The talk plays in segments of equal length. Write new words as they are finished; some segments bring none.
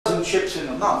1,000 ships in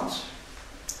a month,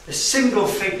 a single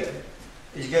figure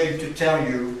is going to tell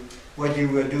you whether you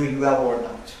were doing well or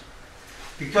not.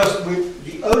 Because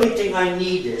the only thing I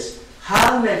need is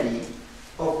how many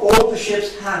of all the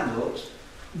ships handled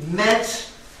met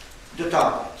the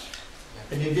target.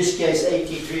 And in this case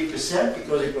 83%,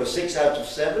 because it was 6 out of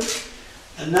 7.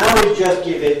 And now we just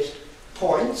give it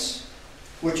points,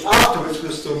 which afterwards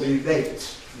will still be rated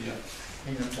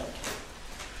in your total.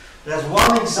 That's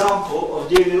one example of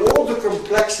dealing with all the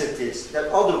complexities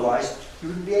that otherwise you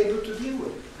wouldn't be able to deal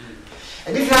with.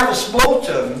 And if you have a small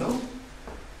terminal,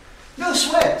 no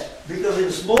sweat, because in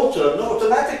a small terminal,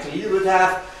 automatically you would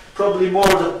have probably more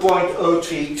the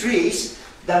 0.033s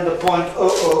than the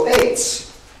 0.008s.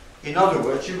 In other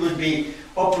words, you would be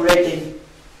operating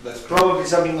probably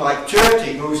something like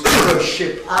 30 moves per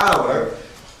ship hour,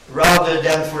 rather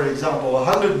than, for example,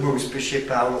 100 moves per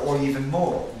ship hour or even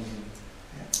more.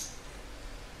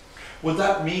 Would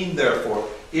that mean, therefore,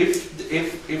 if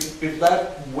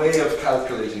that way of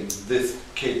calculating this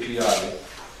KPI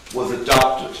was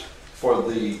adopted for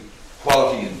the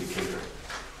quality indicator,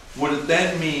 would it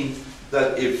then mean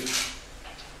that if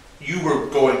you were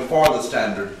going for the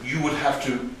standard, you would have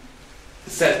to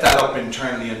set that up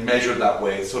internally and measure that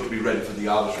way so to be ready for the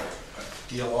auditor?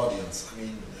 Dear audience, I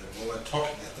mean, what we're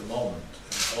talking at the moment,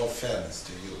 in all fairness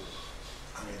to you,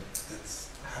 I mean, it's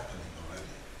happening already.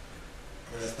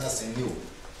 I mean, there's nothing new.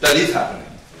 That is happening.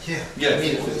 Yeah. Yes. I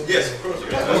mean, Yes, of course. I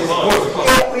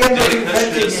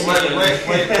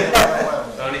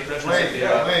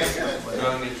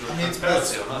mean,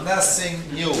 there's nothing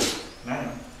new.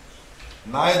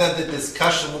 Neither the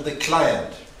discussion with the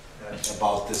client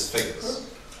about these figures.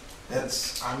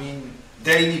 That's, I mean,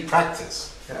 daily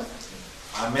practice.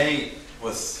 I may,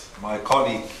 with my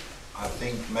colleague, I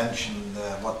think, mention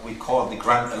what we call the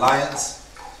Grand Alliance.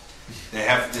 They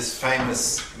have these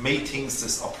famous meetings,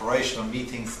 these operational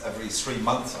meetings every 3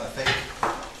 months, I think.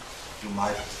 You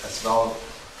might as well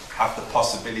have the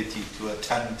possibility to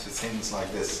attend to things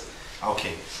like this.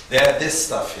 Okay, this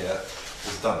stuff here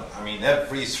is done. I mean,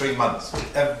 every 3 months,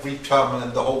 every terminal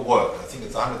in the whole world, I think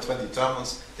it's 120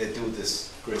 terminals, they do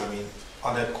this, I mean,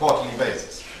 on a quarterly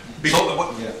basis. So,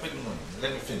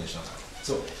 let me finish on that.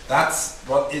 So that's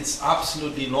what it's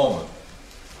absolutely normal.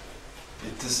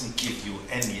 It doesn't give you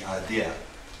any idea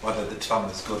whether the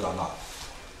terminal is good or not.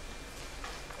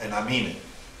 And I mean it.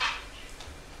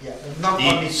 Yeah, not the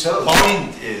only so.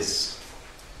 point is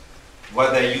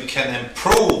whether you can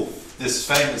improve this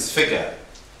famous figure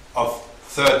of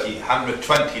 30,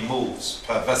 120 moves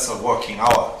per vessel working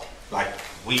hour, like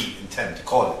we intend to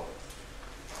call it.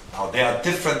 Now there are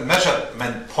different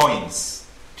measurement points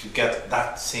to get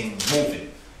that thing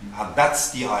moving, and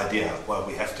that's the idea where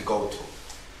we have to go to.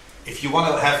 If you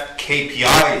want to have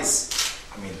KPIs,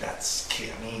 I mean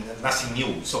nothing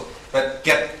new. So, but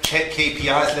get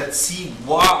KPIs. Let's see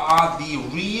what are the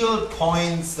real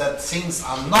points that things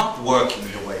are not working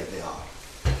the way they are,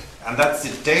 and that's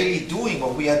the daily doing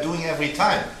what we are doing every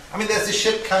time. I mean, there's a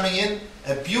ship coming in,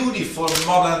 a beautiful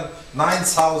modern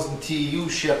 9,000 TEU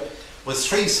ship with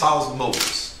 3,000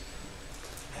 moves,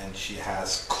 and she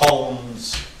has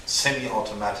cones,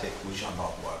 semi-automatic, which are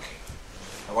not working.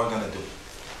 And what are we going to do?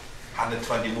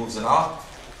 120 moves an hour?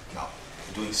 No,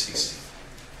 you're doing 60.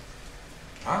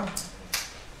 Huh?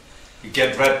 You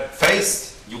get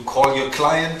red-faced, you call your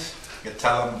client, you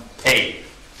tell him, pay.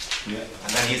 Yeah.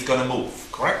 And then he's going to move,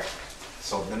 correct?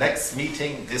 So the next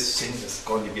meeting, this thing is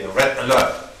going to be a red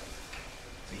alert.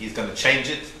 So he's going to change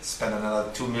it, spend another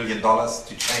 $2 million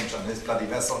to change on his bloody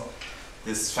vessel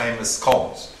this famous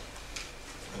cones.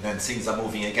 And then things are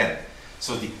moving again.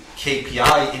 So the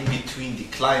KPI in between the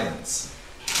clients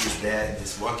is there and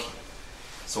is working.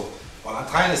 So what I'm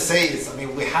trying to say is, I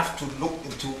mean, we have to look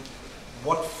into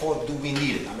what for do we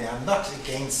need it. I mean, I'm not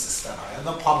against the standard. I have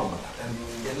no problem with that.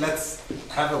 And let's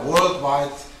have a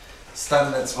worldwide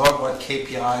standards, worldwide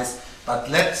KPIs, but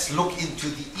let's look into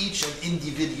each and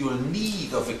individual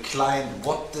need of a client.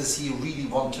 What does he really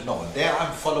want to know? And there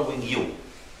I'm following you.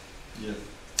 Yeah.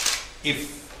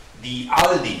 If the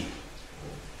Aldi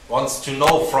wants to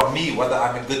know from me whether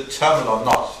I'm a good terminal or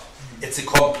not, it's a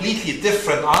completely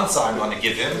different answer I'm going to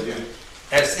give him,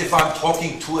 as if I'm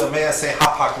talking to may I say,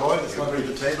 Hapag-Lloyd, it's not on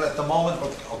the table at the moment,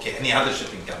 but okay, any other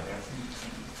shipping company.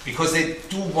 Because they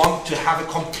do want to have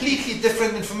a completely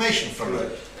different information from me.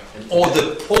 Or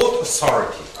the port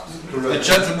authority. The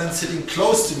gentleman sitting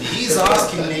close to me, he's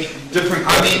asking me, different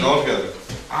question altogether.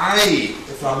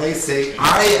 If I may say,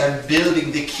 I am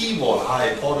building the quay wall,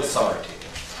 port authority.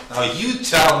 Now you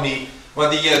tell me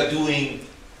whether you're doing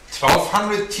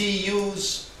 1,200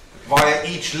 TEUs via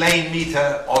each lane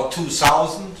meter or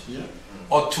 2,000,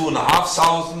 or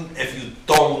 2,500. If you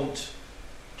don't,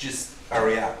 just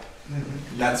hurry up.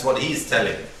 That's what he's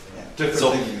telling.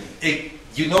 So,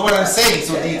 you know what I'm saying?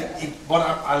 So, what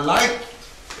I like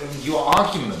your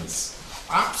arguments,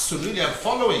 absolutely, I'm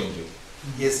following you,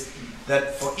 is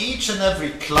that for each and every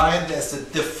client there's a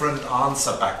different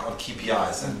answer back on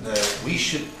KPIs, and we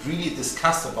should really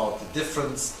discuss about the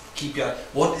different KPI.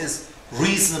 What is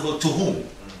reasonable to whom?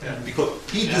 Because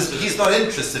he's not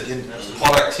interested in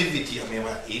productivity. I mean,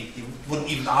 he wouldn't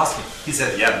even ask me. He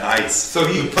said, "Yeah, nice." So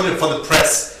he put it for the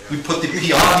press. We put the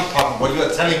PR department. What you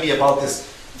are telling me about this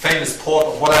famous port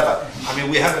or whatever. I mean,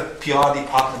 we have a PR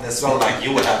department as well, like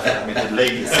you have. I mean, the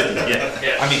lady sitting here.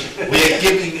 I mean,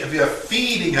 we are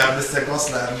feeding her, Mr.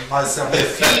 Gosler and myself. We're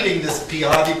feeding this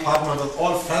PR department with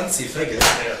all fancy figures,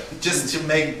 just to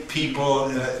make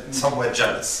people somewhere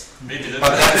jealous. Maybe but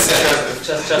that's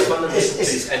just one of these,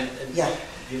 please. And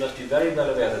you must be very well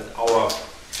aware that our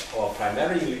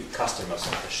primary customers,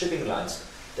 the shipping lines,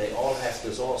 they all have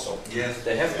this also. Yes.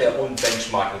 They have their own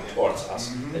benchmarking towards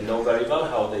us. They know very well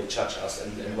how they judge us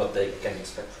and what they can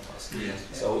expect from us. Yes.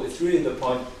 So it's really the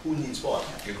point, who needs what.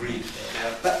 Agreed.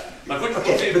 But would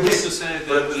it be to say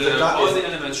that all the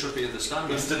elements should be in the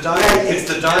standard? It's the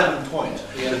diamond point.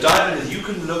 The diamond is you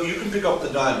can pick up the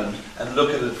diamond and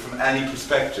look at it from any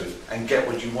perspective and get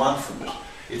what you want from it.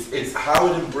 It's how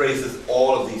it embraces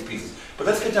all of these pieces. But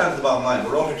let's get down to the bottom line.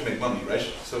 We're all here to make money, right?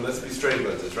 So let's be straight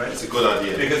about this, right? It's a good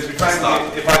idea. Because if I could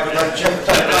write a check for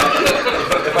 10 million,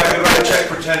 if I could write a check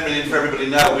for 10 million for everybody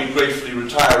now, we'd gratefully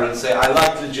retire and say, I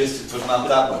like logistics, but not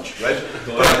that much, right?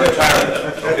 But I'm retiring,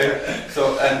 okay?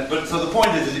 So the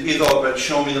point is all about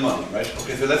show me the money, right?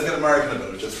 Okay, so let's get American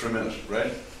about it just for a minute,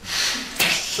 right?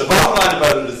 The bottom line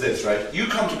about it is this, right? You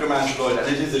come to Grommansha Lloyd and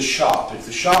it is a shop. It's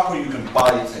a shop where you can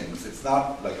buy things. It's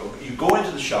not like, you go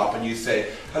into the shop and you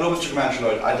say, hello Mr. Grommansha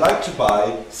Lloyd, I'd like to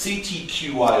buy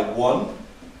CTQI1,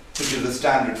 which is the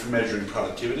standard for measuring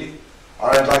productivity,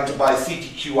 or I'd like to buy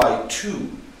CTQI2,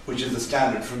 which is the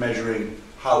standard for measuring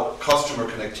how customer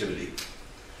connectivity.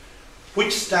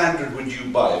 Which standard would you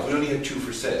buy if we only had two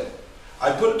for sale?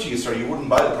 I put it to you, sir, you wouldn't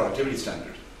buy the productivity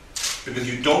standard because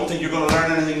you don't think you're going to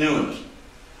learn anything new in it.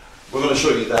 We're going to show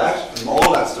you that and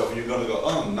all that stuff, and you're going to go,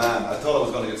 oh man, I thought I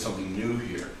was going to get something new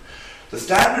here. The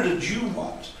standard that you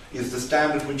want is the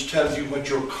standard which tells you what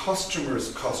your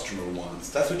customer's customer wants.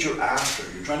 That's what you're after.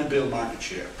 You're trying to build market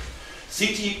share.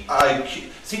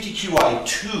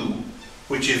 CTQI2,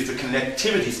 which is the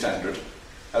connectivity standard,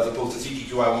 as opposed to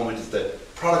CTQI1, which is the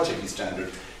productivity standard,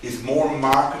 is more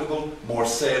marketable, more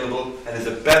saleable, and is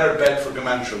a better bet for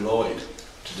Grommansha Lloyd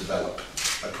to develop.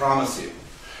 I promise you.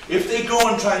 If they go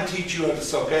and try and teach you how to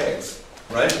suck eggs,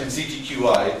 right, in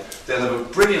CTQI, they'll have a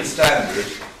brilliant standard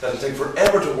that'll take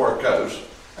forever to work out,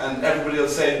 and everybody will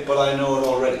say, but I know it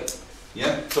already.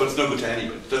 Yeah? So it's no good to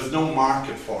anybody. There's no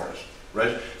market for it,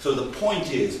 right? So the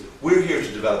point is, we're here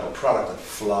to develop a product that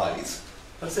flies.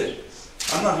 That's it.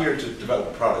 I'm not here to develop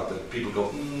a product that people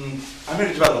go, I'm here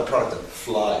to develop a product that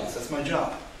flies. That's my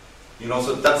job. You know,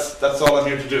 so that's all I'm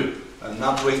here to do, and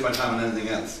not to waste my time on anything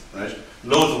else, right?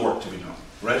 Loads of work to be done.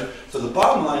 Right? So the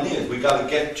bottom line is we got to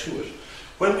get to it.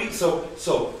 So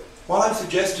what I'm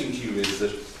suggesting to you is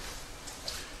that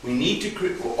we need to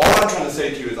all I'm trying to say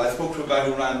to you is I spoke to a guy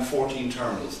who ran 14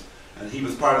 terminals and he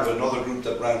was part of another group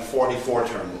that ran 44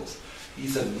 terminals. He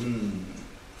said,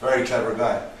 very clever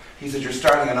guy. He said, you're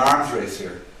starting an arms race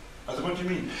here. I said, what do you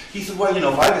mean? He said, well, you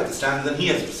know, if I get the standard, then he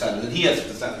has to have the standard, then he has to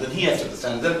have the standard, then he has to have the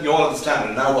standard, then you all have the standard,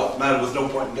 and now what? Now there was no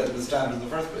point in getting the standard in the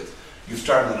first place. You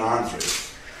started an arms race.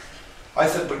 I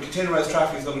said, but containerized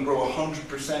traffic is going to grow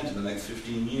 100% in the next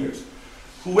 15 years.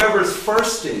 Whoever's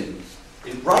first in,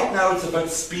 right now it's about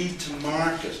speed to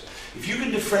market. If you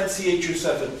can differentiate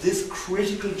yourself at this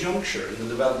critical juncture in the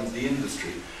development of the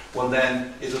industry, well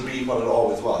then it'll be what it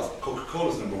always was.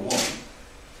 Coca-Cola's number one,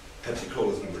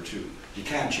 Pepsi-Cola's number two. You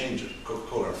can't change it.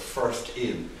 Coca-Cola are first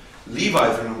in.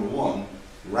 Levi's are number one,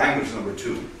 Wrangler's number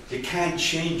two. You can't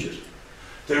change it.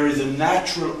 There is a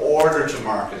natural order to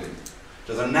marketing.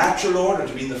 There's a natural order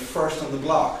to being the first on the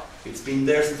block. It's been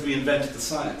there since we invented the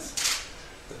science.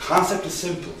 The concept is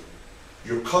simple.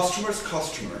 Your customer's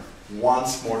customer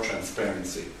wants more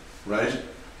transparency, right?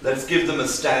 Let's give them a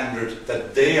standard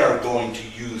that they are going to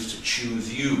use to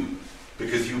choose you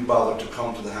because you bothered to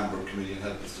come to the Hamburg Committee and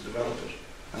help us to develop it.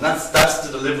 And that's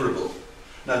the deliverable.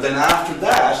 Now then after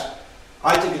that,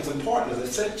 I think it's important, as I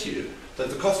said to you, that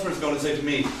the customer is going to say to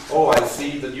me, oh, I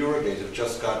see that Eurogate have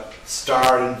just got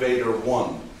Star Invader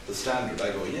 1, the standard.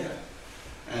 I go, yeah.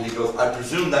 And he goes, I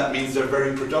presume that means they're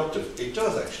very productive. It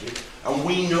does, actually. And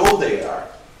we know they are,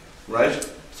 right?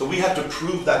 So we have to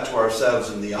prove that to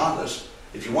ourselves in the audit,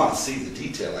 If you want to see the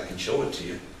detail, I can show it to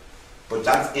you. But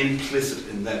that's implicit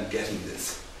in them getting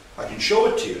this. I can show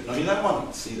it to you. No, you don't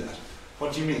want to see that.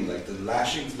 What do you mean? Like the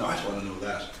lashings? No, I don't want to know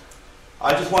that.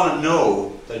 I just want to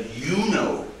know that you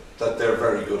know that they're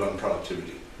very good on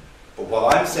productivity. But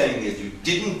what I'm saying is you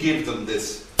didn't give them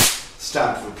this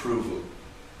stamp of approval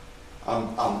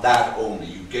on that only.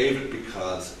 You gave it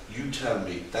because you tell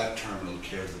me that terminal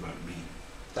cares about me.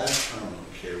 That terminal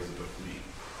cares about me.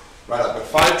 Right, I've got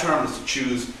 5 terminals to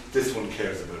choose, this one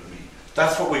cares about me.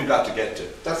 That's what we've got to get to.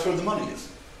 That's where the money is.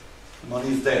 The money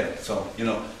is there. So,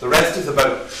 the rest is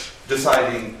about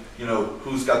deciding,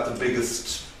 who's got the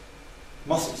biggest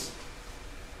muscles.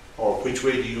 Or which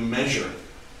way do you measure.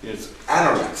 It's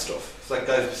anorak stuff. It's like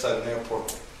guys beside an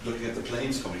airport looking at the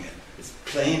planes coming in. It's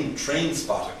train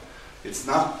spotting. It's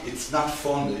not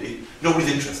fun.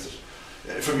 Nobody's interested.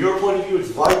 From your point of view, it's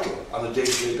vital on a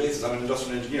day-to-day basis. I'm an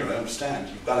industrial engineer, I understand.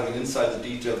 You've got to get inside the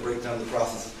detail, break down the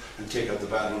processes, and take out the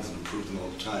bad ones and improve them all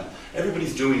the time.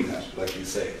 Everybody's doing that, like you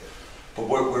say. But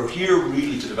we're here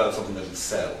really to develop something that will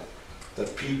sell,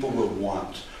 that people will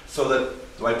want. So that,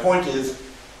 my point is,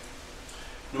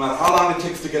 no matter how long it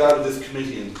takes to get out of this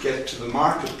committee and get to the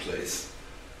marketplace,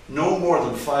 no more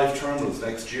than 5 terminals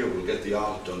next year will get the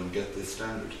audit done and get this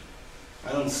standard.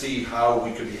 I don't see how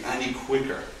we could be any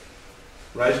quicker.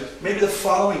 Right? Maybe the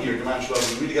following year, demand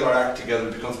level, we really get our act together,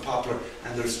 it becomes popular,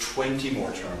 and there's 20 more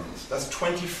terminals. That's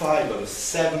 25 out of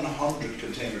 700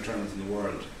 container terminals in the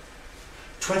world.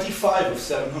 25 of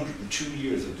 700 in 2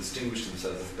 years have distinguished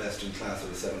themselves as best in class out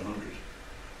of 700.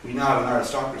 We now have an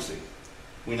aristocracy.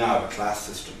 We now have a class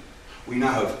system. We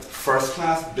now have first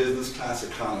class, business class,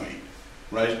 economy.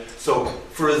 Right? So,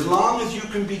 for as long as you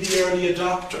can be the early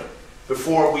adopter,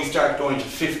 before we start going to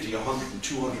 50, 100, and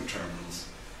 200 terminals,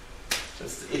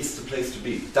 it's the place to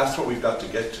be. That's what we've got to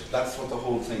get to. That's what the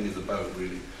whole thing is about,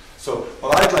 really. So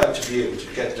what I'd like to be able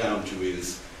to get down to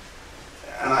is,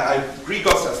 and I agree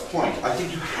Gustav's point, I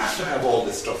think you have to have all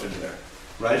this stuff in there,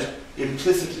 right?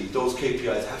 Implicitly, those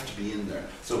KPIs have to be in there.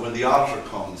 So when the auditor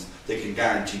comes, they can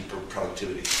guarantee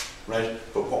productivity, right?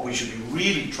 But what we should be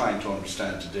really trying to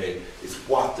understand today is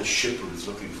what the shipper is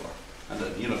looking for. And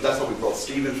that's what we brought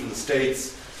Steve in from the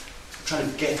States. We're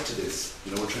trying to get to this.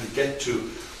 We're trying to get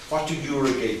to, what do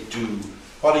Eurogate do?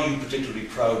 What are you particularly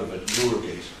proud of at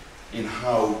Eurogate in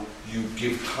how you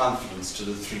give confidence to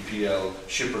the 3PL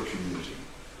shipper community?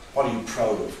 What are you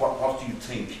proud of? What do you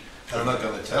think? I'm not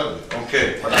going to tell you.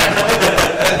 Okay. But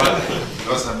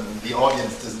because the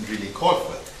audience doesn't really call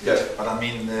for it. Yeah. But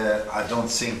I don't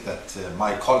think that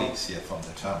my colleagues here from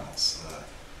the terminals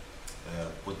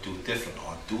would do different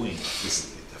or doing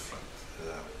visibly different.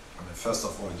 First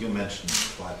of all, you mentioned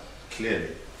quite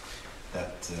clearly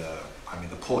that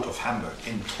the Port of Hamburg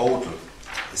in total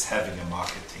is having a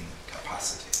marketing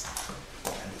capacity,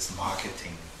 and its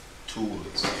marketing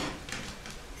tools,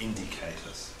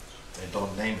 indicators, they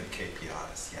don't name it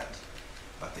KPIs yet,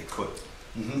 but they could,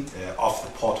 of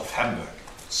the Port of Hamburg.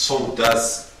 So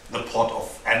does the Port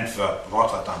of Antwerp,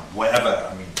 Rotterdam,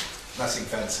 wherever, nothing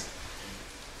fancy.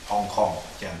 Hong Kong,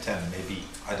 Yantian, maybe,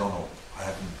 I don't know. I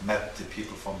haven't met the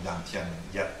people from Yantian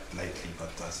yet lately,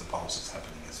 but I suppose it's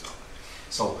happening as well.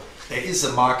 So there is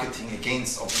a marketing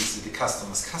against, obviously, the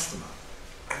customer's customer.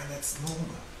 And that's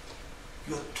normal.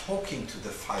 You're talking to the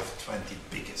 520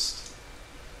 biggest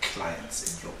clients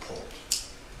in your port.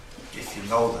 If you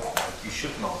know them, right? You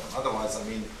should know them. Otherwise,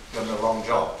 you're in the wrong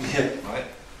job, right?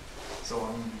 So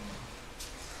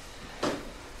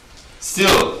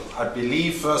still, I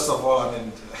believe, first of all,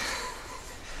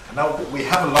 now we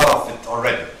have a lot of it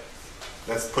already.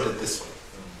 Let's put it this way.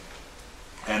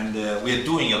 And we're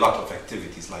doing a lot of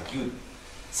activities, like you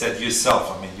said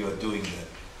yourself. You're doing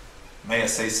the, may I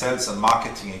say, sales and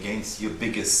marketing against your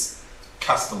biggest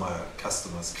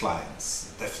customers,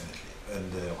 clients, definitely.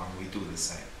 And we do the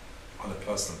same on a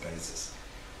personal basis.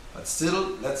 But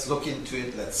still, let's look into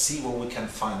it. Let's see what we can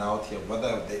find out here,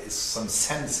 whether there is some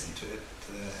sense into it,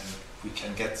 and we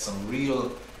can get some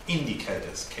real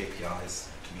indicators, KPIs,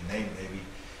 to be named maybe,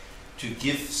 to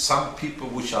give some people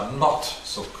which are not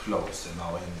so close in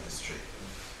our industry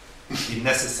the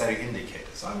necessary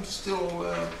indicators. I'm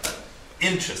still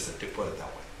interested, to put it that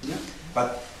way. Yeah.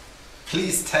 But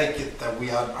please take it that we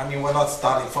are, we're not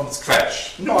starting from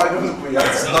scratch. No, I don't think we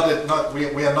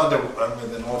are. We are not,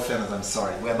 in all fairness, I'm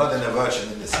sorry, we are not in a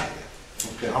virgin industry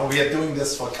yet. Okay. And we are doing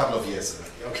this for a couple of years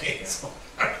already. Okay. So,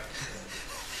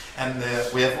 and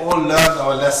we have all learned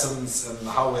our lessons and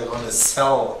how we're going to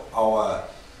sell our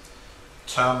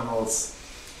terminals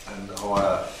and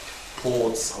our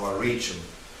ports, our region,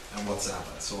 and whatsoever.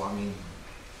 So,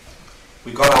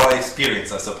 we got our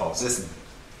experience, I suppose, isn't it?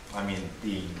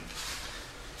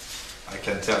 I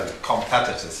can tell you,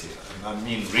 competitors here, and I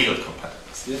mean real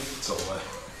competitors. Yeah. So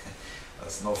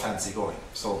there's no fancy going.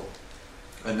 So,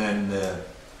 and then,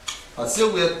 but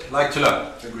still we'd like to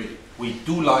learn. Agreed. We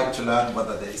do like to learn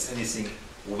whether there is anything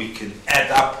we can add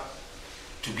up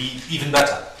to be even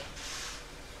better.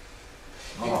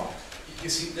 No. You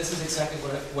see, this is exactly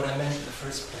what I meant in the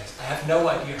first place. I have no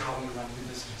idea how you run your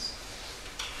business.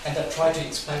 And I try to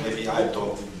explain Maybe it. I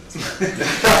don't do this.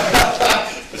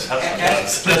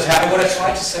 And what I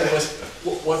tried to say was,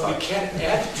 what we can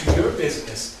add to your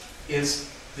business is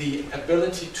the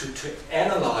ability to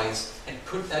analyze and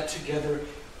put that together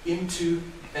into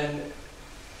an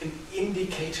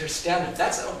indicator standard.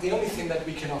 That's the only thing that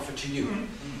we can offer to you.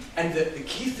 Mm-hmm. And the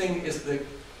key thing is the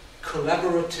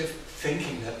collaborative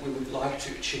thinking that we would like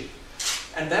to achieve.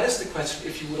 And that is the question,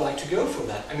 if you would like to go for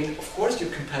that. I mean, of course your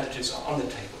competitors are on the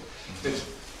table, but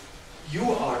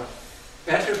you are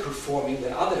better performing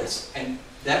than others, and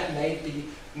that may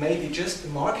be just the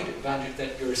market advantage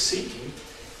that you're seeking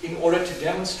in order to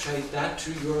demonstrate that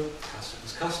to your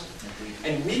customers.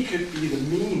 And we could be the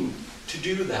mean to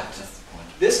do that.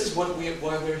 This is why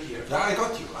we're here. Yeah, I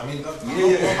got you. I mean,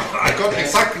 I got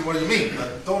exactly what you mean,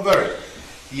 but don't worry.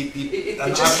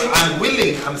 I'm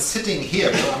willing, I'm sitting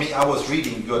here. I mean, I was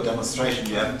reading your demonstration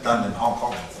you have done in Hong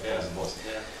Kong, I suppose it was.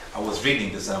 Yeah. I was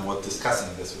reading this and I was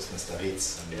discussing this with Mr.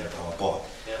 Reitz and our board.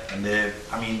 Yeah. And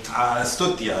I mean, I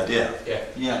understood the idea. Yeah.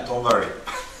 Yeah. Don't worry.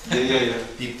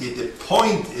 The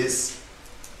point is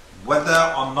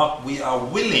whether or not we are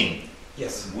willing.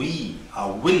 Yes. We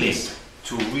are willing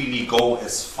to really go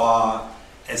as far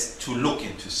as to look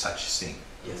into such a thing.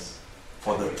 Yes.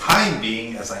 For the time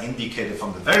being, as I indicated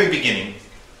from the very beginning,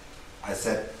 I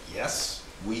said, yes,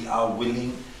 we are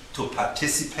willing to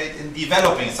participate in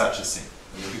developing such a thing.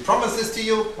 If we promise this to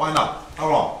you, why not? How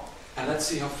long? And let's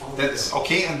see how far we That's go.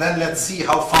 okay, and then let's see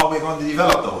how far we're going to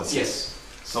develop the whole thing. Yes.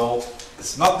 So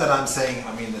it's not that I'm saying,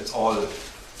 I mean, it's all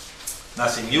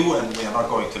nothing new and we are not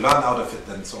going to learn out of it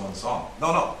and so on and so on.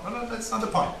 No, that's not the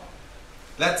point.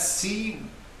 Let's see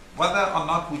whether or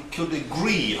not we could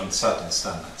agree on certain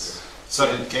standards,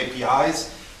 certain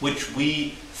KPIs, which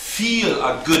we feel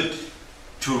are good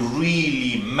to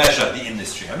really measure the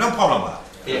industry. I have no problem with that.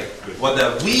 Yeah.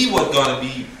 Whether we were going to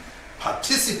be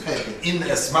participating in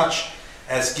as much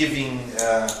as giving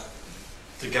the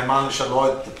Germanische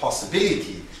Leute the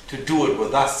possibility to do it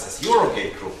with us as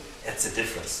Eurogate Group, it's a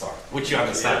different story. Would you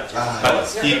understand?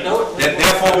 Therefore,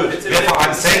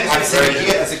 I'm saying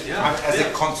here as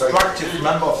a constructive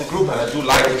member of the group, and I do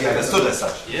like to be understood as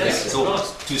such. Yes, so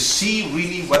to see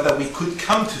really whether we could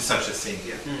come to such a thing.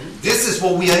 This is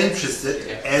what we are interested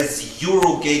as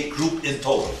Eurogate Group in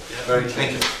total. Very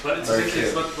Thank you. But it's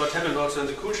exactly what happened also in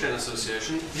the Cool Chain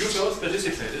Association. You both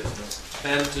participated,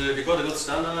 and we got a good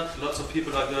standard. Lots of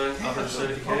people are going after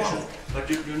certification, but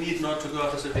you need not to go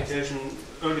after certification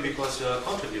only because you are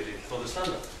contributing for the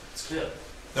standard. It's clear.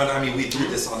 No, I mean, we do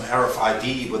this on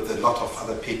RFID with a lot of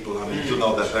other people. I mean, you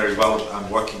know that very well. I'm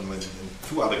working with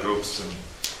two other groups and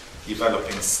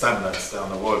developing standards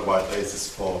on a worldwide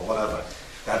basis for whatever.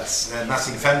 That's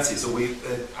nothing fancy. So we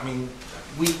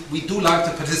do like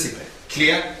to participate.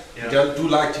 Clear? Yeah. We do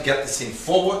like to get this thing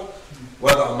forward.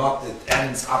 Whether or not it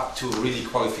ends up to really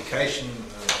qualification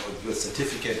or your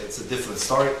certificate, it's a different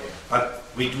story. But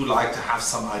we do like to have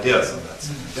some ideas on that.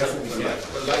 Therefore, we do like to.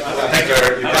 Thank you.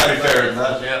 Very fair in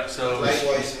that. Yeah. So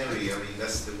likewise, Henry. I mean,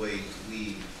 that's the way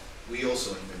we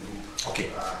also in the group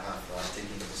have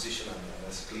taken the position, and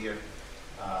that's clear.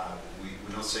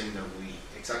 We're not saying that we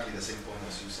exactly the same point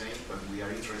as you're saying, but we are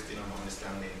interested in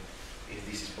understanding if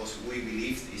this is possible. We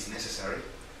believe it's necessary,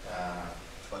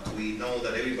 but we know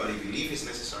that everybody believes it's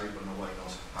necessary, but nobody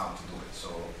knows how to do it. So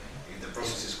if the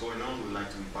process is going on, we'd like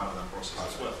to be part of that process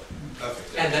as well.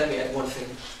 Perfect. And let me add one thing.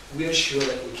 We are sure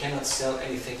that we cannot sell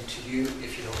anything to you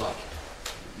if you don't like it.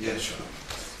 Yeah, sure.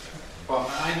 Well,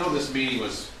 I know this meeting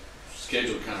was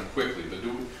scheduled kind of quickly, but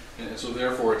and so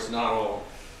therefore it's not all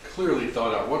clearly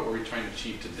thought out. What were we trying to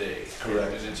achieve today?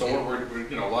 Correct. And so what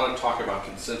we're a lot of talk about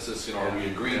consensus. Are we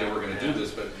agreed that we're going to do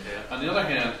this? But on the other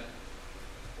hand,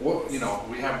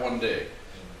 we have one day.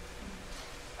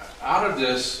 Out of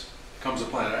this comes a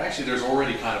plan. Actually, there's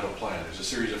already kind of a plan. There's a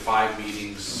series of 5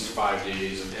 meetings, 5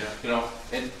 days,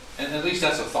 and and at least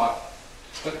that's a thought.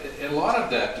 But a lot of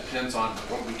that depends on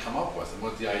what we come up with and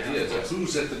what the idea is. Like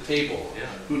who's at the table?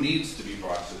 Who needs to be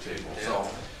brought to the table? So,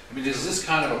 I mean, is this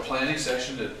kind of a planning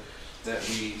session that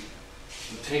we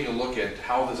take a look at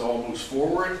how this all moves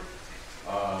forward?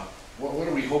 What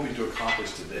are we hoping to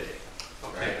accomplish today?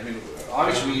 okay. Right? I mean,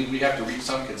 obviously we have to reach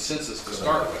some consensus to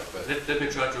start with. But Let me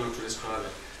try to describe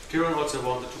it. Kieran also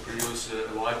wanted to produce a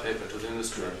white paper to the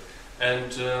industry,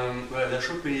 And well, there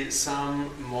should be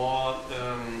some more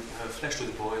flesh to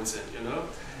the points,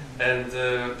 and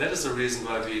that is the reason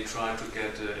why we try to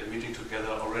get a meeting together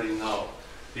already now,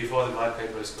 before the white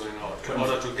paper is going out, in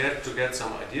order to get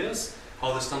some ideas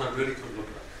how the standard really could look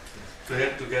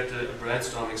like. To get a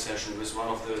brainstorming session with one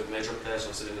of the major players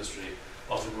of the industry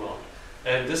off the ground.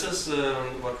 And this is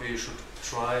what we should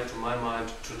try, to my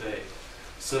mind, today.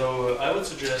 So I would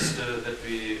suggest that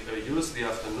we use the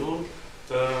afternoon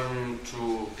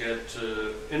to get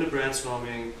in a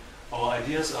brainstorming our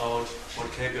ideas out, what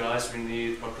KPIs we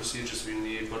need, what procedures we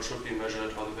need, what should be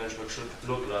measured, how the benchmark should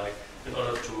look like, in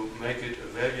order to make it a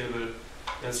valuable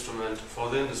instrument for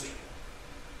the industry.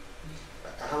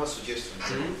 I have a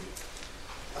suggestion.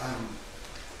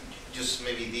 Just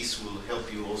maybe this will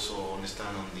help you also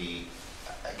understand on the,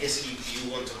 I guess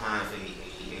you want to have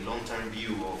a long-term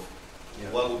view of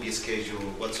what will be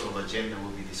scheduled, what sort of agenda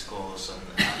will be discussed, and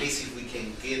at least if we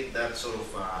can get that sort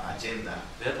of agenda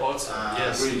that also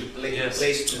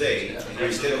placed today,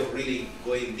 instead of really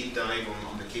going deep dive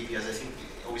on the KPIs. I think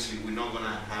obviously we're not going to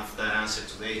have that answer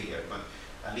today here, but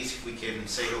at least if we can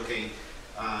say, okay,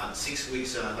 6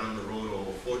 weeks down the road,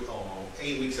 or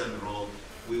 8 weeks down the road,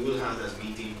 we will have that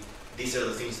meeting. These are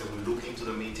the things that we'll look into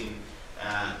the meeting.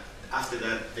 After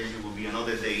that, then there will be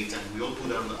another date, and we all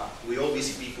put on. We all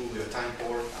busy people. We are time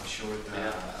poor. I'm sure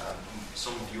that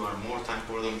some of you are more time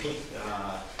poor than me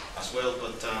as well.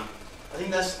 But I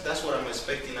think that's what I'm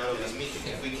expecting out of this meeting.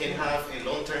 If we can have a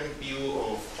long-term view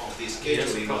of the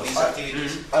scheduling of these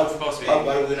activities,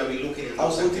 what are we going to be looking at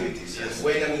those activities?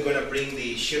 When are we going to bring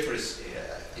the shippers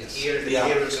here, the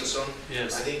carriers and so on? I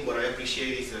think what I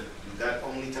appreciate is that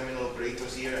only terminal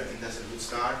operators here. I think that's a good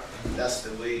start. That's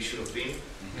the way it should have been.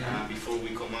 Before we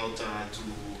come out to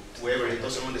whoever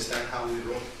doesn't understand how we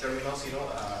run terminals,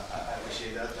 I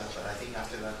appreciate that. But I think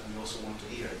after that, we also want to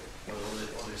hear what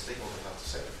other stakeholders have to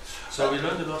say. So we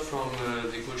learned a lot from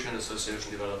the Cool Chain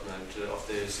Association development of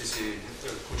the CC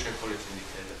Cool Chain Quality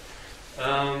Indicator.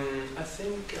 I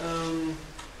think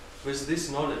with this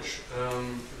knowledge,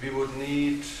 we would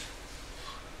need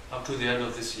up to the end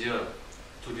of this year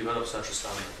to develop such a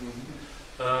standard.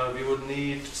 We would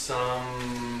need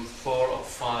some 4 or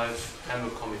 5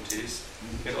 hamburg committees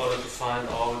in order to find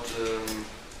out,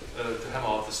 to hammer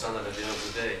out the standard at the end of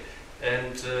the day.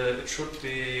 And it should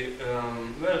be,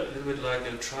 well, a little bit like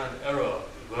a try and error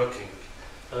working,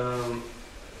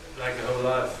 like a whole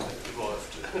life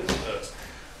evolved.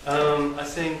 I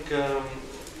think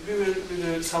we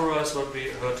will summarize what we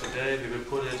heard today. We will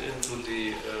put it into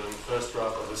the first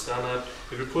draft of the standard.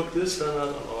 We will put this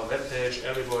standard on our webpage.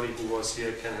 Everybody who was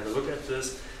here can have a look at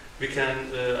this. We can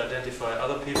identify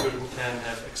other people who can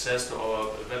have access to our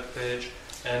webpage,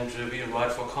 and we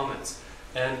invite for comments.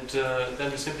 And then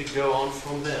we simply go on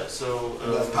from there. So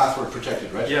that's password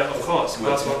protected, right? Yeah, of course,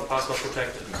 password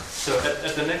protected. So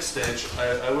at the next stage,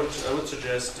 I would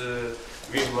suggest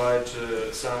we invite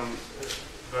some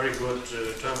very good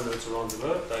terminals around the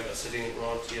world, like are sitting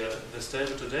around here at this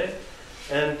table today,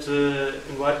 and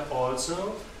invite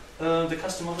also the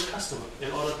customer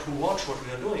in order to watch what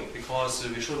we are doing, because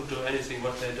we shouldn't do anything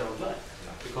what they don't like,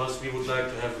 because we would like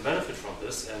to have a benefit from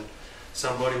this, and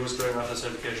somebody who's going after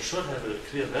certification should have a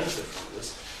clear benefit from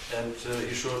this, and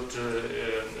he should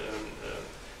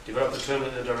develop the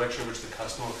terminal in a direction which the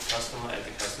customer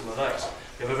likes.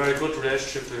 We have a very good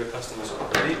relationship to your customers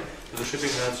already. To the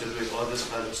shipping lines, you're doing all this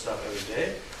kind of stuff every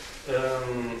day.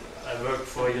 I worked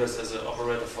 4 years as an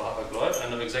operator for Hamburg. I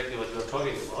know exactly what you're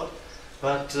talking about.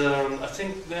 But I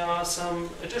think there are some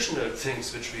additional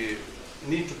things which we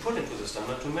need to put into the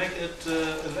standard to make it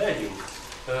a value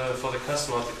for the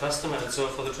customer, and so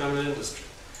for the terminal industry.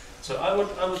 So I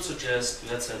would suggest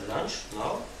let's have lunch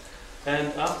now,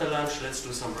 and after lunch let's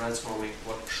do some brainstorming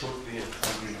what should be in.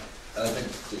 And I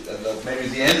think that maybe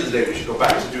at the end of the day we should go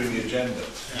back to doing the agenda.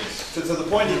 Yes. So the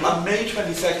point is, on May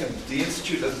 22nd, the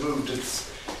Institute has moved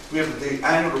we have the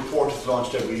annual report is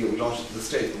launched every year. We launched it to the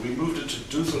States, but we moved it to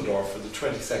Dusseldorf for the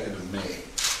 22nd of May.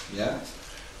 Yeah?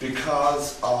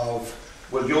 Because of,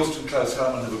 well, Joost and Klaus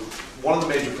Hellman, one of the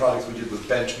major projects we did was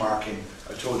benchmarking.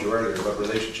 I told you earlier about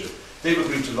relationship. They've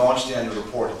agreed to launch the annual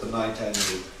report at the 9th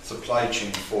Annual Supply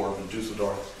Chain Forum in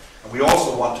Dusseldorf. And we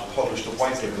also want to publish the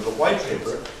white paper. The white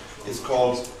paper is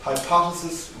called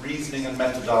Hypothesis, Reasoning and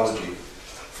Methodology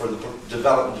for the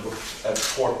Development of a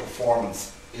Port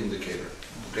Performance Indicator.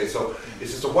 Okay, so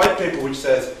it's just a white paper which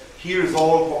says, here's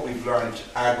all what we've learned,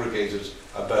 aggregated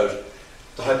about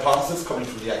the hypothesis coming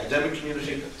from the academic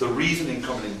community, the reasoning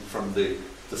coming from the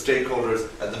stakeholders,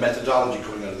 and the methodology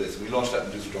coming out of this. And we launched that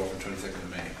in Dusseldorf on 22nd of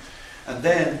May. And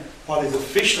then, what is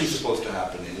officially supposed to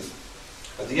happen is,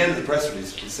 At the end of the press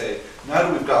release, we say, now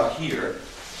that we've got here,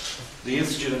 the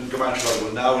Institute of Grammatical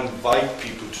will now invite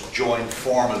people to join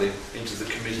formally into the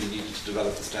committee needed to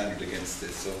develop the standard against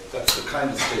this. So that's the kind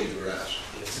of stage we're at.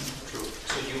 Yes, true.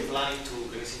 So you're planning to,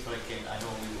 let me see if I can, I know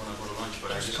we want to go to lunch,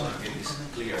 but I just want to get this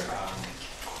clear.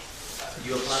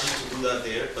 You're planning to do that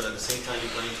there, but at the same time you're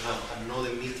planning to have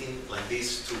another meeting like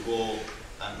this to go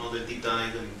another deep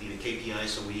dive in the KPIs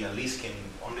so we at least can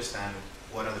understand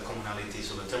what are the commonalities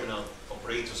of the terminal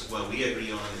operators, what we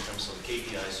agree on in terms of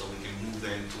KPIs, so we can move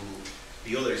them to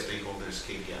the other stakeholders'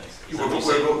 KPIs.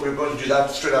 We're going to do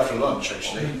that straight after lunch,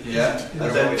 actually. Yeah.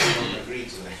 And then agree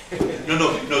to that.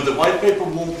 no. The white paper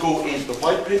won't go in. The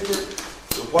white paper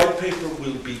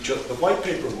will be just. The white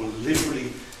paper will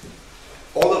literally.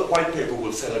 All the white paper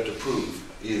will set out to prove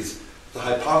is the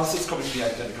hypothesis coming to the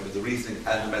academic committee, the reasoning,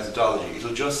 and the methodology.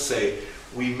 It'll just say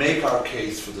we make our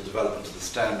case for the development of the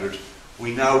standard.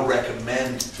 We now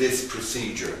recommend this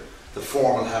procedure. The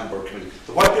formal Hamburg committee.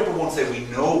 The white paper won't say we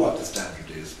know what the standard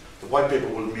is. The white paper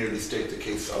will merely state the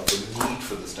case of the need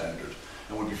for the standard,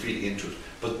 and we'll be feeding into it.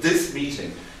 But this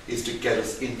meeting is to get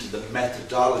us into the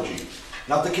methodology,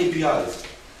 not the KPIs.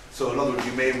 So in other words,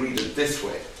 you may read it this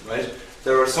way, right?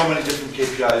 There are so many different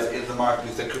KPIs in the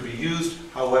marketplace that could be used.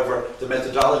 However, the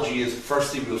methodology is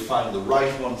firstly we'll find the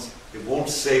right ones. It won't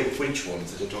say which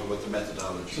ones, it'll talk about the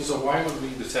methodology. So why would we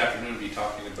this afternoon be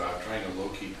talking about trying to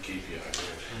locate KPIs?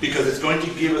 Because it's going to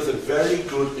give us a very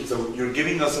good, you're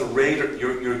giving us a radar,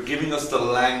 you're giving us the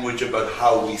language about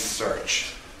how we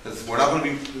search. We're not going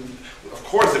to be, of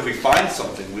course if we find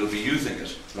something we'll be using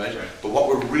it, right? But what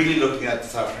we're really looking at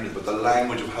this afternoon is about the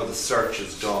language of how the search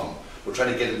is done. We're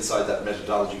trying to get inside that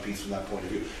methodology piece from that point of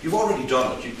view. You've already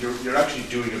done it, you're actually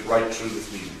doing it right through this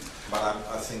meeting. But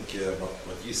I think what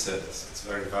you said is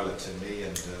very valid to me,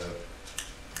 and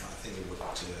I think it would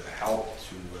help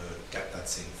to get that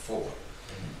thing forward.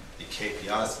 The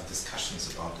KPIs and discussions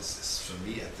about this is, for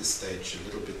me, at this stage, a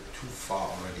little bit too far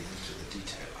already into the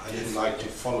detail. I would like to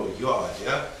follow your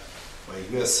idea, where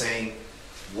you are saying,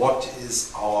 what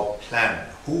is our plan?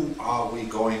 Who are we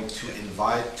going to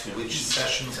invite to which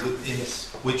session within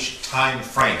which time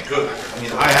frame? Good. I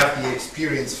mean, I have the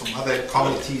experience from other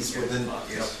committees within,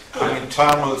 I mean,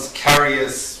 terminals,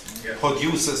 carriers,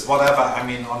 producers, whatever, I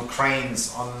mean, on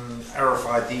cranes, on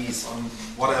RFIDs, on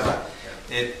whatever,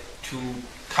 to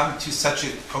come to such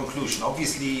a conclusion.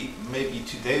 Obviously, maybe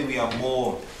today we are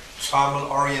more terminal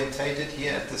orientated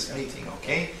here at this meeting,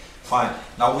 okay? Fine.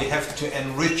 Now we have to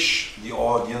enrich the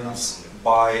audience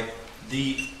by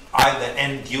the either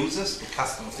end users, the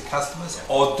customers,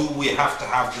 or do we have to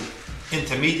have the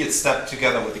intermediate step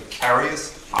together with the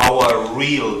carriers, our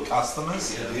real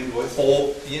customers,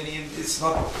 or it's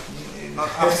not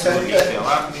absolutely clear.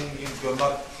 I mean, you're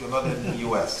not in the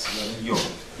US, you're in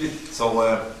Europe. So I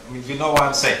mean, you know what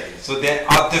I'm saying. So there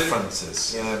are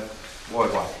differences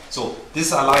worldwide. So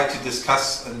this I like to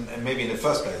discuss, and maybe in the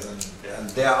first place, and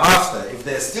thereafter, if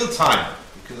there's still time,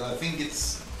 because I think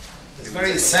it's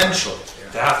very essential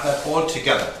to have that all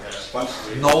together. But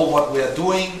know what we are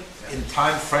doing in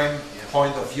time frame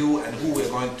point of view, and who we're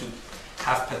going to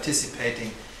have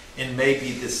participating in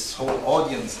maybe this whole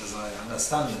audience, as I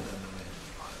understand it, and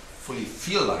I fully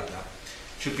feel like that,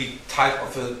 should be type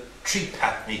of a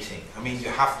three-part meeting. I mean, you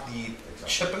have the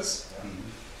shippers,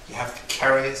 you have the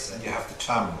carriers, and you have the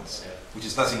terminals, which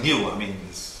is nothing new. I mean,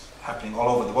 it's happening all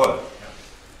over the world.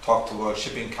 Talk to World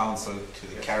Shipping Council, to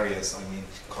the carriers, I mean,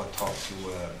 talk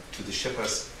to the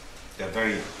shippers. They're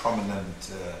very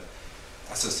prominent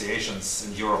associations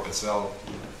in Europe as well.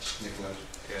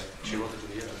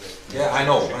 Yeah, I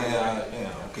know.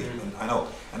 Okay, I know.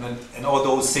 And all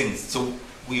those things. So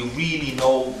we really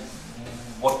know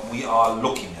what we are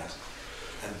looking at.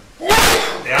 And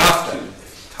thereafter,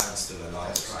 if time still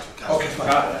allows. Okay,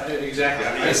 fine.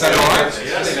 Exactly. Is that all right? I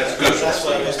think that's good. That's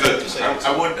what I was going to say.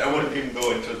 I wouldn't even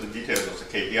go into the details of the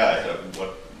KPI.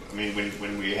 I mean,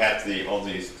 when we had all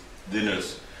these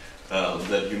dinners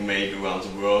that you made around the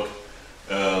world,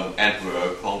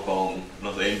 Antwerp, Hong Kong,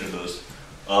 Los Angeles,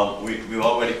 we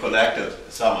already collected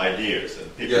some ideas,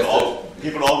 and people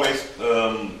always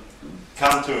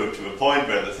come to a point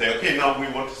where they say, okay, now we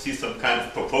want to see some kind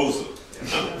of proposal.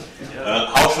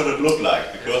 How should it look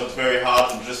like? Because it's very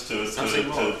hard to just to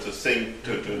think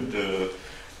to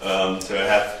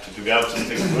develop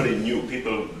something really new.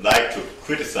 People like to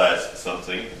criticize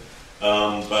something,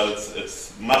 but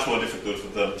it's much more difficult for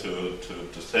them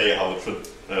to say how it should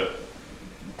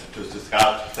to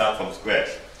start from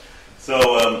scratch.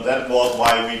 So that was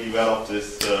why we developed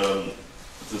this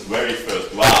very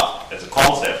first draft as a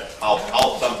concept how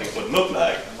something could look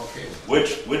like,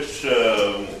 which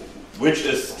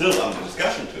is still under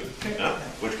discussion too.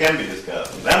 can be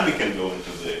discussed, and then we can go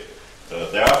into the,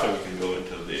 thereafter we can go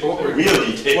into the So what we're- real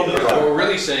details. What we're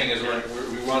really saying is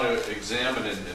we want to examine and